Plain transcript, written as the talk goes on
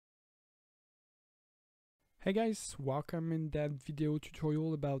Hey guys, welcome in that video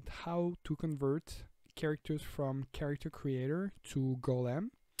tutorial about how to convert characters from character creator to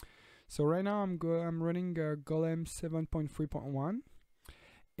Golem. So right now I'm running Golem 7.3.1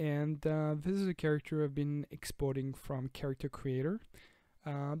 and this is a character I've been exporting from character creator.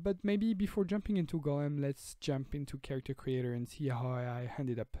 But maybe before jumping into Golem, let's jump into character creator and see how I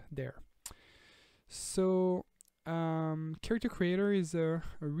ended up there. So character creator is a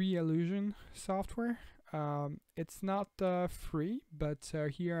Reallusion software. It's not free, but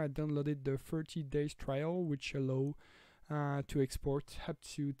here I downloaded the 30 days trial, which allow to export up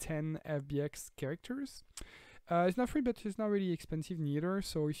to 10 FBX characters. It's not free, but it's not really expensive neither.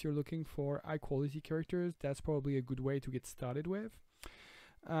 So if you're looking for high quality characters, that's probably a good way to get started with.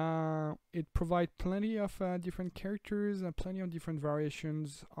 It provides plenty of different characters, plenty of different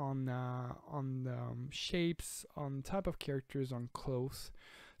variations on shapes, on type of characters, on clothes.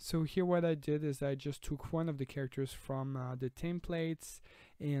 So here what I did is I just took one of the characters from the templates,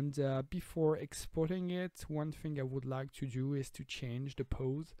 and before exporting it, one thing I would like to do is to change the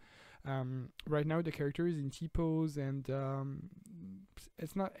pose. Right now the character is in T-pose, and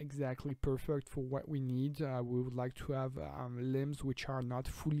it's not exactly perfect for what we need. We would like to have limbs which are not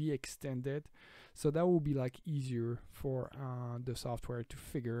fully extended, so that will be like easier for the software to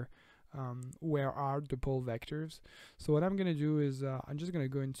figure where are the pole vectors. So what I'm gonna do is I'm just gonna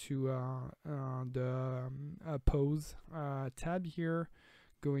go into the pose tab here,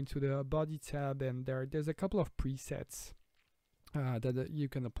 go into the body tab, and there's a couple of presets that you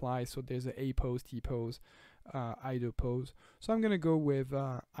can apply. So there's a pose, T pose, idle pose. So I'm gonna go with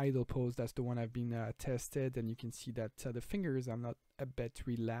idle pose. That's the one I've been tested, and you can see that the fingers are not a bit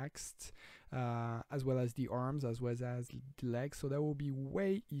relaxed, as well as the arms, as well as the legs. So that will be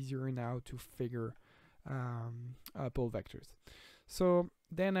way easier now to figure pole vectors. So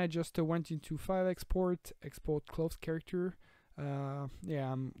then I just went into file export close character.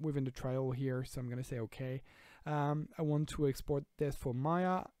 Yeah, I'm within the trial here, so I'm gonna say okay. I want to export this for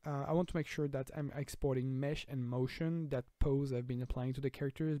Maya. I want to make sure that I'm exporting mesh and motion. That pose I've been applying to the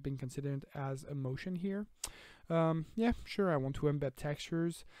character has been considered as a motion here. Yeah, sure, I want to embed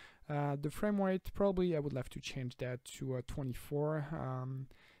textures. The frame rate, probably I would have to change that to 24.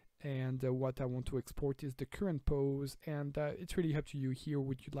 And what I want to export is the current pose, and it's really up to you here.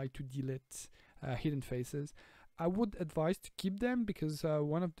 Would you like to delete hidden faces? I would advise to keep them, because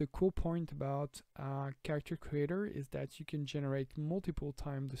one of the cool points about character creator is that you can generate multiple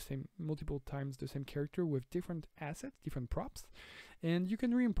times the same character with different assets, different props, and you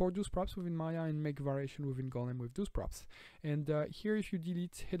can re-import those props within Maya and make variation within Golem with those props. And here, if you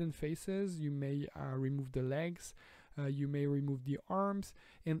delete hidden faces, you may remove the legs. You may remove the arms,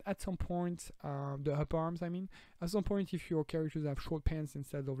 and at some point, the up arms, I mean, at some point, if your characters have short pants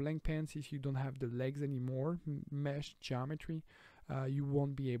instead of length pants, if you don't have the legs anymore, mesh geometry, you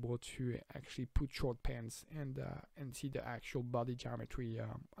won't be able to actually put short pants and see the actual body geometry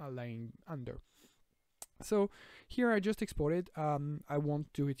laying under. So here I just exported. I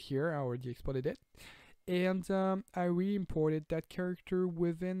won't do it here. I already exported it. And I re-imported that character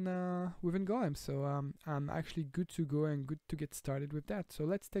within Golaem. So I'm actually good to go and good to get started with that. So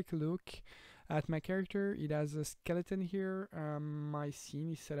let's take a look at my character. It has a skeleton here. My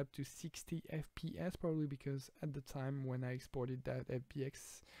scene is set up to 60 FPS, probably because at the time when I exported that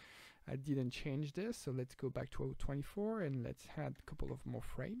FBX, I didn't change this. So let's go back to 24 and let's add a couple of more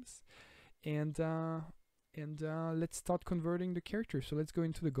frames. And let's start converting the character. So let's go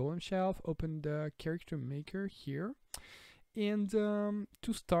into the Golem shelf, open the character maker here, and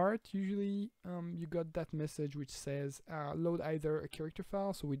to start, usually you got that message which says load either a character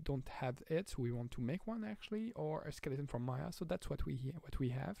file, so we don't have it, so we want to make one actually, or a skeleton from Maya. So that's what we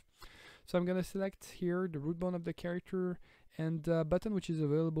have. So I'm gonna select here the root bone of the character, and the button which is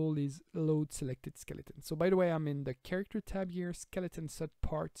available is load selected skeleton. So by the way, I'm in the character tab here, skeleton set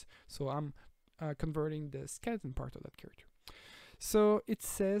part, so I'm converting the skeleton part of that character. So it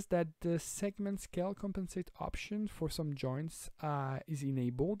says that the segment scale compensate option for some joints is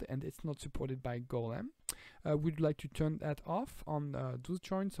enabled, and it's not supported by Golem. We'd like to turn that off on those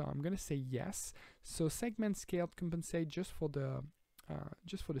joints, so I'm gonna say yes. So segment scale compensate, just for the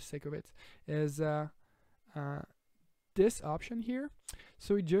sake of it, is this option here.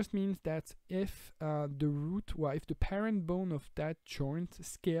 So it just means that if if the parent bone of that joint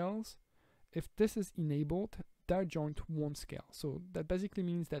scales, if this is enabled, that joint won't scale. So that basically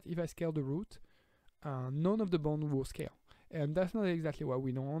means that if I scale the root, none of the bone will scale. And that's not exactly what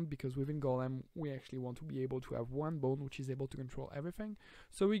we want, because within Golem we actually want to be able to have one bone which is able to control everything.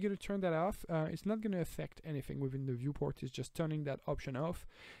 So we're going to turn that off. It's not going to affect anything within the viewport, it's just turning that option off.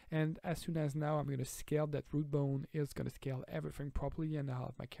 And as soon as now I'm going to scale that root bone, it's going to scale everything properly, and I'll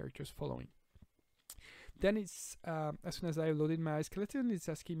have my characters following. Then it's as soon as I loaded my skeleton, it's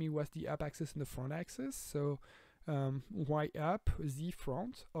asking me what's the up axis and the front axis. So Y up, Z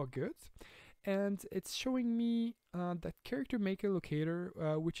front are good. And it's showing me that character maker locator,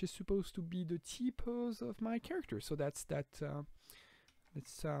 which is supposed to be the T-pose of my character. So that's that.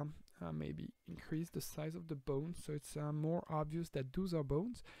 Let's maybe increase the size of the bones so it's more obvious that those are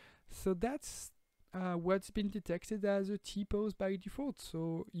bones. So that's what's been detected as a T-pose by default.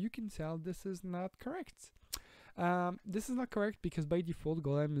 So you can tell this is not correct. This is not correct because by default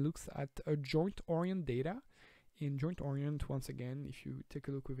Golem looks at a joint orient data. In joint orient, once again, if you take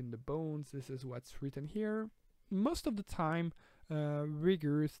a look within the bones, this is what's written here. Most of the time,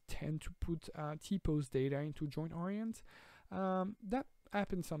 riggers tend to put T-pose data into joint orient. That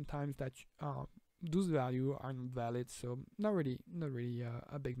happens sometimes that those values are not valid, so not really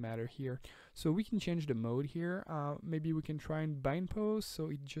a big matter here. So we can change the mode here. Maybe we can try and bind pose, so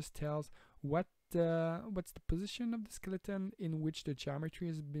it just tells what's the position of the skeleton in which the geometry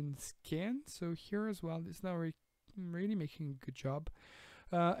has been scanned. So here as well, it's not really making a good job.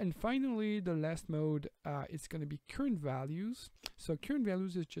 And finally, the last mode is going to be current values. So current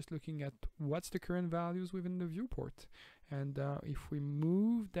values is just looking at what's the current values within the viewport. And if we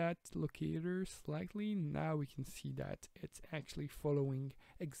move that locator slightly, now we can see that it's actually following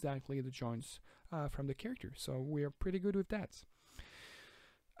exactly the joints from the character. So we are pretty good with that.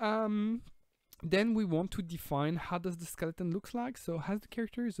 Then we want to define how does the skeleton looks like. So as the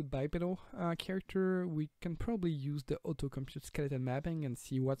character is a bipedal character, we can probably use the auto-compute skeleton mapping and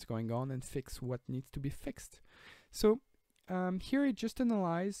see what's going on and fix what needs to be fixed. So here it just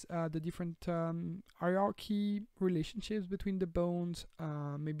analyzes the different hierarchy relationships between the bones,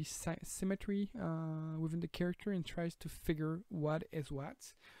 maybe symmetry within the character, and tries to figure what is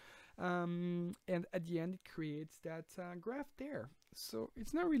what. And at the end it creates that graph there. So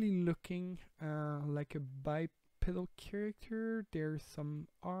it's not really looking like a bipedal character. There's some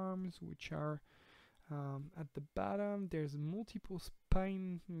arms which are at the bottom. There's multiple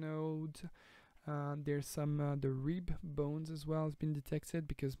spine nodes. There's some the rib bones as well has been detected,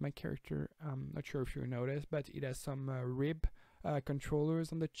 because my character, I'm not sure if you noticed, but it has some rib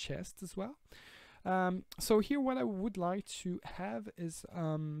controllers on the chest as well. So here what I would like to have is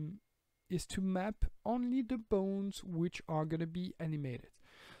to map only the bones which are going to be animated.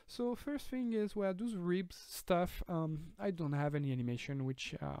 So first thing is, well, those ribs stuff, I don't have any animation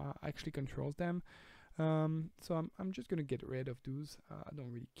which actually controls them. So I'm just going to get rid of those. I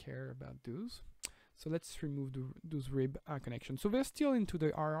don't really care about those. So let's remove those rib connections. So they're still into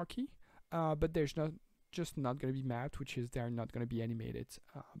the hierarchy, but there's just not going to be mapped, which is they're not going to be animated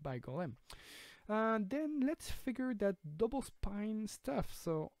by Golem. Then let's figure that double spine stuff.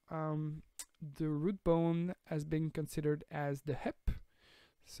 So the root bone has been considered as the hip.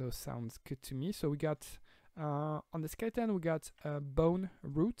 So sounds good to me. So we got on the skeleton we got a bone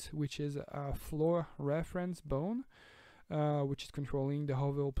root, which is a floor reference bone, which is controlling the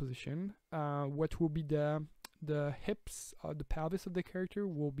overall position. What will be the hips, the pelvis of the character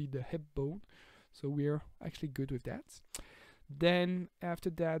will be the hip bone. So we're actually good with that. Then after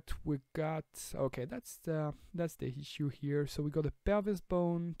that we got, okay, that's the issue here. So we got a pelvis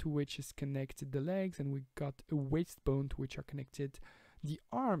bone to which is connected the legs, and we got a waist bone to which are connected the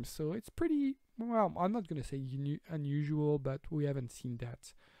arms. So it's pretty, well, I'm not gonna say unusual, but we haven't seen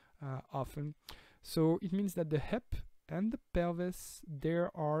that often. So it means that the hip and the pelvis there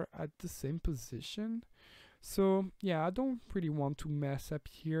are at the same position. So yeah, I don't really want to mess up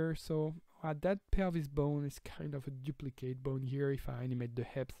here. So that pelvis bone is kind of a duplicate bone here. If I animate the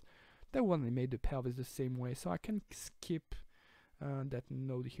hips, that will animate the pelvis the same way. So I can skip that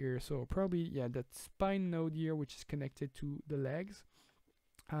node here. So probably, yeah, that spine node here, which is connected to the legs.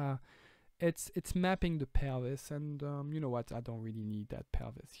 It's mapping the pelvis, and you know what? I don't really need that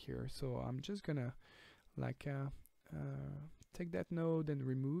pelvis here. So I'm just gonna like take that node and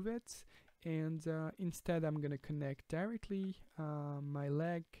remove it. And instead I'm gonna connect directly my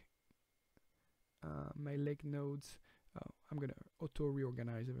leg nodes. I'm gonna auto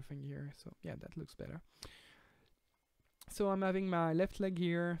reorganize everything here, so yeah, that looks better. So I'm having my left leg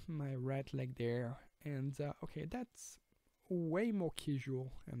here, my right leg there, and okay, that's way more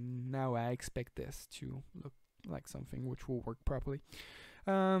casual, and now I expect this to look like something which will work properly.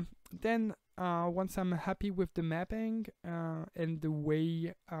 Then once I'm happy with the mapping and the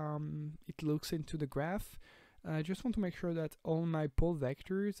way it looks into the graph, I just want to make sure that all my pull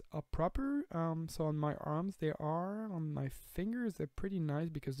vectors are proper. So on my arms they are, on my fingers they're pretty nice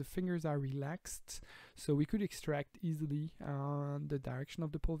because the fingers are relaxed, so we could extract easily the direction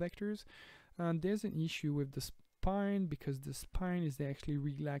of the pull vectors. There's an issue with the spine because the spine is actually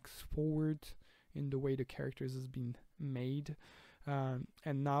relaxed forward in the way the characters has been made.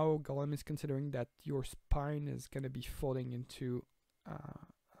 And now Golaem is considering that your spine is going to be falling into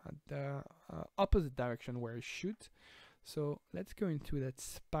the opposite direction where it should. So let's go into that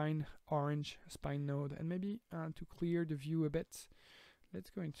spine, orange spine node, and maybe to clear the view a bit, let's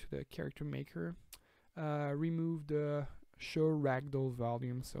go into the character maker, remove the show ragdoll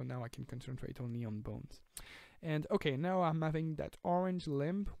volume, so now I can concentrate only on bones. And okay, now I'm having that orange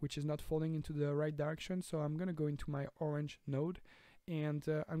limb which is not falling into the right direction, so I'm gonna go into my orange node, and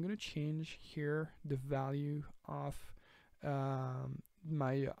I'm gonna change here the value of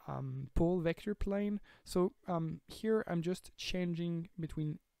my pull vector plane. So here I'm just changing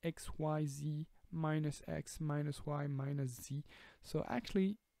between x, y, z, minus x, minus y, minus z. So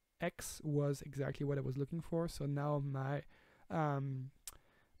actually x was exactly what I was looking for. So now my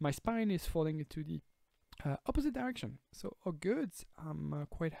my spine is falling into the opposite direction. So all good. I'm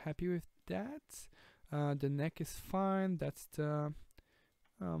quite happy with that. The neck is fine. That's the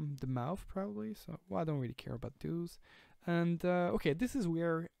mouth probably. So well, I don't really care about those. And okay, this is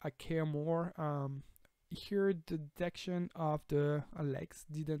where I care more. Here the detection of the legs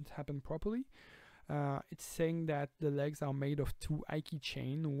didn't happen properly. It's saying that the legs are made of two Aiki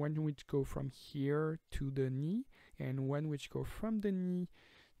chain, one which go from here to the knee and one which go from the knee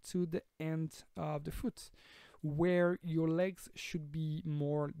to the end of the foot, where your legs should be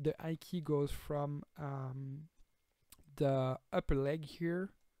more, the Aiki goes from the upper leg here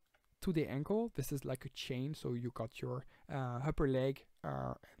to the ankle. This is like a chain, so you got your upper leg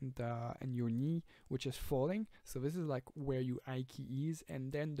and your knee which is falling, so this is like where your Aiki is,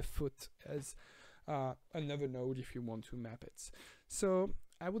 and then the foot is another node if you want to map it. So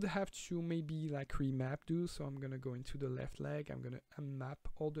I would have to maybe like remap those, so I'm gonna go into the left leg, I'm gonna unmap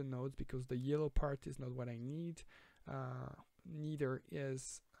all the nodes because the yellow part is not what I need, neither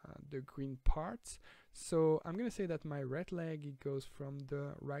is the green part. So I'm gonna say that my right leg, it goes from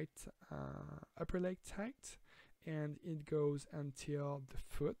the right upper leg tight and it goes until the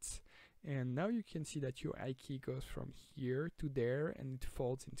foot, and now you can see that your Aiki goes from here to there and it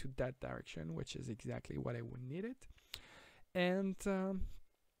falls into that direction, which is exactly what I would need it. And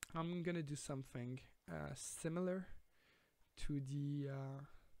I'm gonna do something similar to the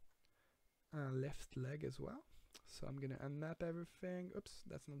left leg as well. So I'm gonna unmap everything. Oops,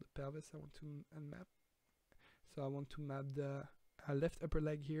 that's not the pelvis I want to unmap. So I want to map the left upper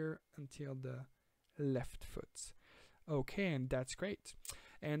leg here until the left foot. Okay, and that's great.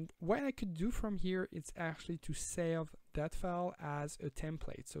 And what I could do from here is actually to save that file as a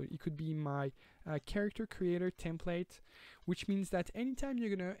template. So it could be my character creator template, which means that anytime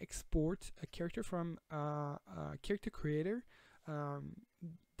you're gonna export a character from character creator,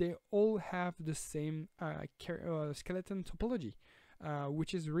 they all have the same skeleton topology,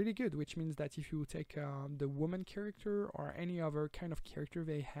 which is really good, which means that if you take the woman character or any other kind of character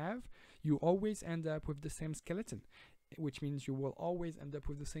they have, you always end up with the same skeleton, which means you will always end up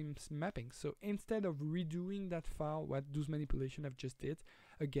with the same mapping. So instead of redoing that file, what those manipulation I've just did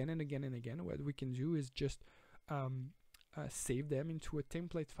again and again and again, what we can do is just save them into a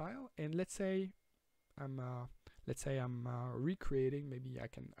template file. And let's say I'm recreating, maybe I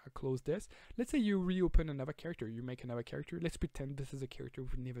can close this. Let's say you reopen another character, you make another character. Let's pretend this is a character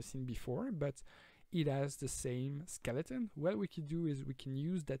we've never seen before, but it has the same skeleton. What we can do is we can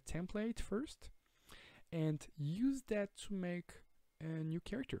use that template first and use that to make a new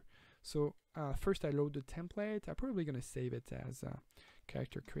character. So first I load the template. I'm probably gonna save it as a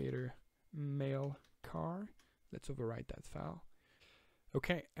character creator male car. Let's overwrite that file.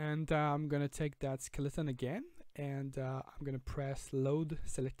 Okay, and I'm gonna take that skeleton again, and I'm gonna press load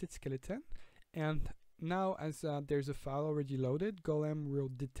selected skeleton, and now as there's a file already loaded, Golaem will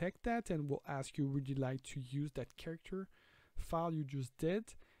detect that and will ask you, would you like to use that character file you just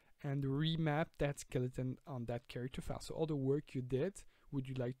did and remap that skeleton on that character file. So all the work you did, would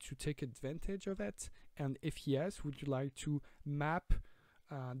you like to take advantage of it? And if yes, would you like to map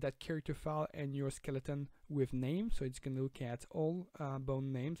that character file and your skeleton with names? So it's going to look at all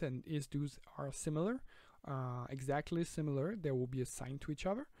bone names, and if those are similar, exactly similar, they will be assigned to each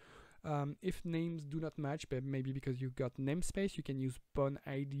other. If names do not match, but maybe because you've got namespace, you can use bone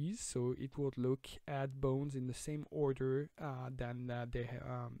IDs, so it would look at bones in the same order than they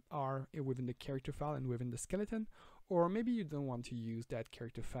are within the character file and within the skeleton. or maybe you don't want to use that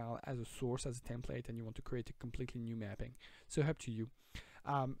character file as a source, as a template, and you want to create a completely new mapping. So up to you.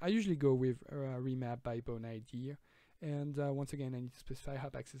 I usually go with remap by bone ID, and once again I need to specify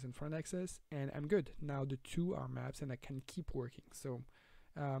hop axis and front axis, and I'm good. Now the two are maps and I can keep working. So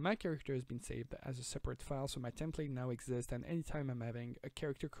my character has been saved as a separate file, so my template now exists, and anytime I'm having a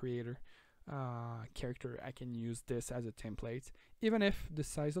character creator character, I can use this as a template, even if the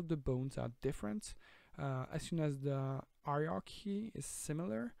size of the bones are different. As soon as the hierarchy is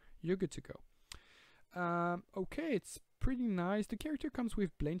similar, you're good to go. Okay, it's pretty nice. The character comes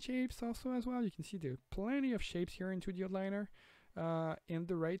with blend shapes also as well. You can see there are plenty of shapes here into the outliner. And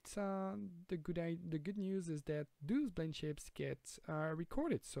the good news is that those blend shapes get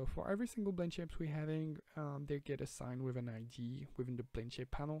recorded. So for every single blend shapes we're having, they get assigned with an ID within the blend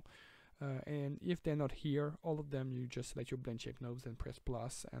shape panel. And if they're not here, all of them, you just select your blend shape nodes and press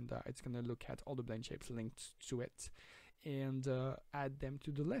plus, and it's going to look at all the blend shapes linked to it and add them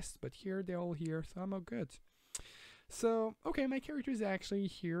to the list. But here, they're all here, so I'm all good. So, okay, my character is actually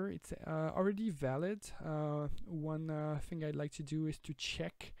here. It's already valid. One thing I'd like to do is to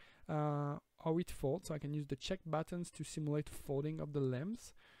check how it folds. So I can use the check buttons to simulate folding of the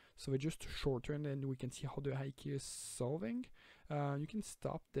limbs. So we just shorten and we can see how the hierarchy is solving. You can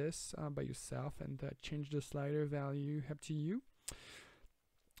stop this by yourself and change the slider value, up to you.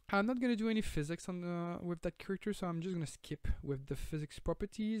 I'm not going to do any physics on with that character, so I'm just going to skip with the physics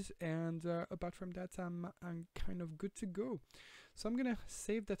properties, and apart from that, I'm kind of good to go. So I'm going to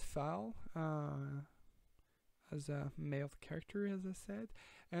save that file as a male character, as I said.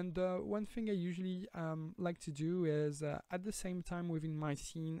 And one thing I usually like to do is at the same time within my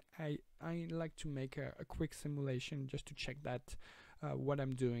scene, I like to make a quick simulation just to check that what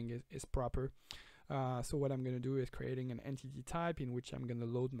I'm doing is proper. So what I'm going to do is creating an entity type in which I'm going to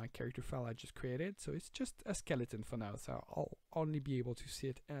load my character file I just created. So it's just a skeleton for now, so I'll only be able to see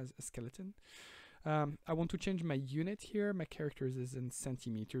it as a skeleton. I want to change my unit here. My characters is in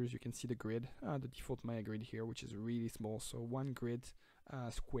centimeters. You can see the grid, the default Maya grid here, which is really small. So one grid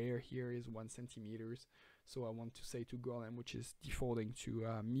square here is 1 centimeters. So I want to say to Golaem, which is defaulting to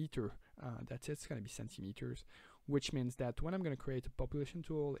meter, that's it. It's going to be centimeters, which means that when I'm going to create a population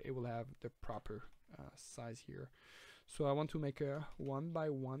tool, it will have the proper size here. So I want to make a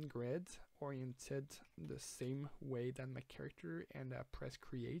 1x1 grid oriented the same way than my character, and press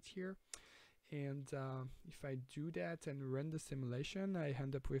create here. And if I do that and run the simulation, I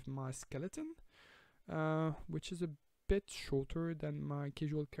end up with my skeleton, which is a bit shorter than my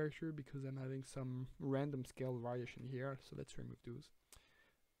casual character because I'm having some random scale variation here. So let's remove those.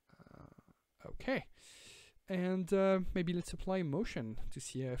 Okay, and maybe let's apply motion to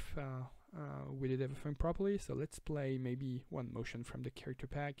see if we did everything properly. So let's play maybe one motion from the character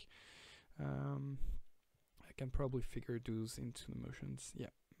pack. I can probably figure those into the motions. Yeah.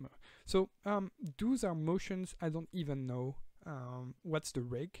 So those are motions. I don't even know what's the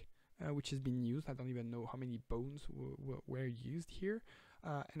rig which has been used. I don't even know how many bones were used here,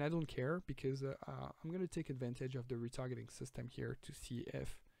 and I don't care because I'm going to take advantage of the retargeting system here to see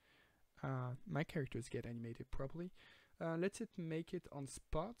if my characters get animated properly. Let's make it on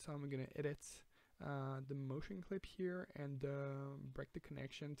spot. So I'm going to edit the motion clip here and break the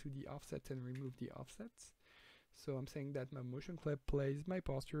connection to the offset and remove the offsets. So I'm saying that my motion clip plays my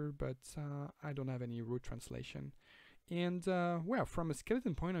posture, but I don't have any root translation. And well, from a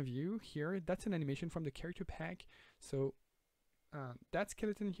skeleton point of view here, that's an animation from the character pack. So that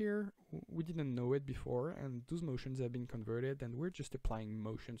skeleton here, we didn't know it before, and those motions have been converted, and we're just applying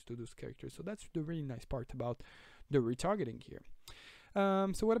motions to those characters. So that's the really nice part about the retargeting here.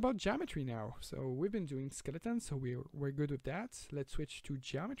 So what about geometry now? So we've been doing skeletons, so we're good with that. Let's switch to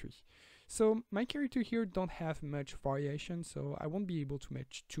geometry. So my character here don't have much variation, so I won't be able to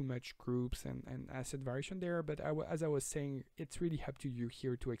match too much groups and asset variation there, but as I was saying, it's really up to you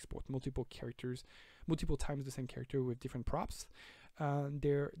here to export multiple characters, multiple times the same character with different props.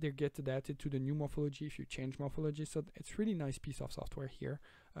 They get adapted to the new morphology if you change morphology, so it's really nice piece of software here,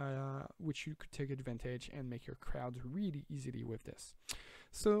 which you could take advantage and make your crowd really easily with this.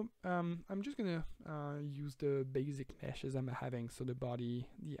 So I'm just gonna use the basic meshes I'm having, so the body,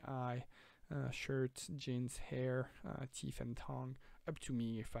 the eye, shirt, jeans, hair, teeth and tongue, up to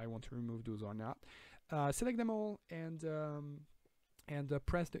me if I want to remove those or not. Select them all and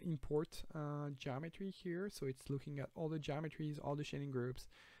press the import geometry here, so it's looking at all the geometries, all the shading groups,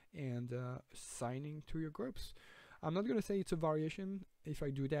 and assigning to your groups. I'm not going to say it's a variation. If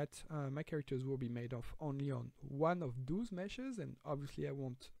I do that, my characters will be made of only on one of those meshes, and obviously I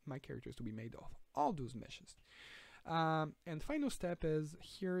want my characters to be made of all those meshes. And final step is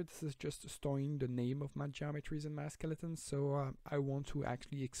here, this is just storing the name of my geometries and my skeletons. So I want to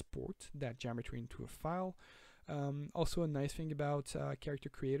actually export that geometry into a file. Also, a nice thing about Character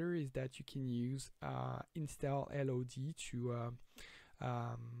Creator is that you can use install LOD to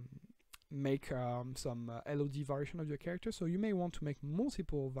make some LOD variation of your character. So you may want to make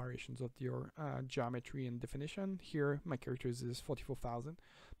multiple variations of your geometry and definition. Here my characters is 44,000,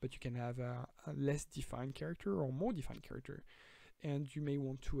 but you can have a less defined character or more defined character, and you may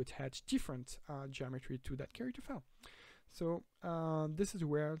want to attach different geometry to that character file. So this is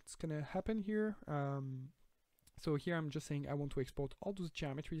where it's gonna happen here. So here I'm just saying I want to export all those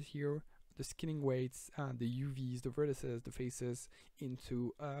geometries here, the skinning weights, the UVs, the vertices, the faces,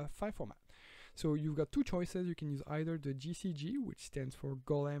 into a file format. So you've got two choices. You can use either the GCG, which stands for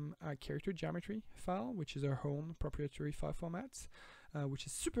Golaem Character Geometry file, which is our own proprietary file format, which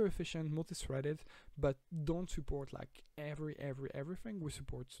is super efficient, multi-threaded, but don't support like everything. We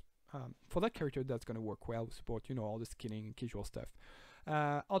support for that character that's going to work well. We support, you know, all the skinning and casual stuff.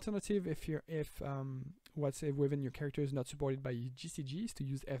 Alternative, if what's within your character is not supported by GCG, is to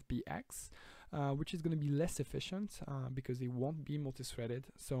use FBX, which is going to be less efficient because it won't be multi-threaded.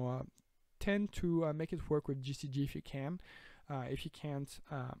 So tend to make it work with GCG if you can. If you can't,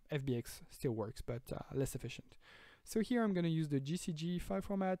 FBX still works, but less efficient. So here I'm going to use the GCG file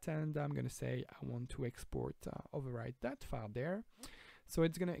format, and I'm going to say I want to export, overwrite that file there. So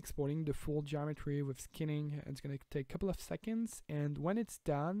it's going to exporting the full geometry with skinning. It's going to take a couple of seconds, and when it's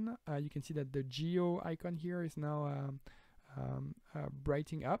done, you can see that the geo icon here is now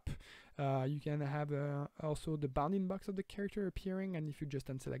brightening up. You can have also the bounding box of the character appearing, and if you just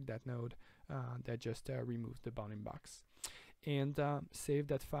unselect that node, that just removes the bounding box. And save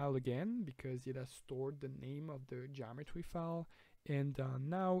that file again because it has stored the name of the geometry file. And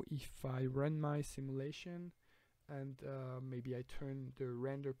now if I run my simulation, and maybe I turn the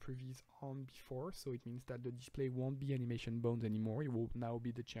render previews on before, so it means that the display won't be animation bones anymore. It will now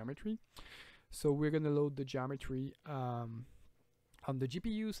be the geometry. So we're going to load the geometry on the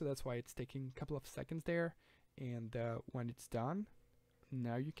GPU, so that's why it's taking a couple of seconds there. And when it's done,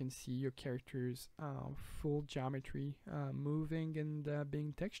 now you can see your character's full geometry moving and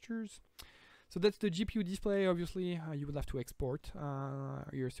being textures. So that's the GPU display. Obviously, you will have to export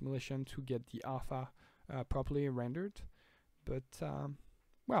your simulation to get the alpha properly rendered, but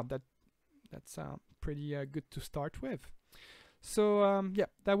well, that's pretty good to start with. So yeah,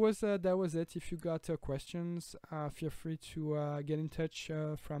 that was it. If you got questions, feel free to get in touch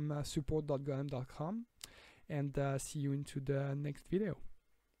from support.golem.com, and see you into the next video.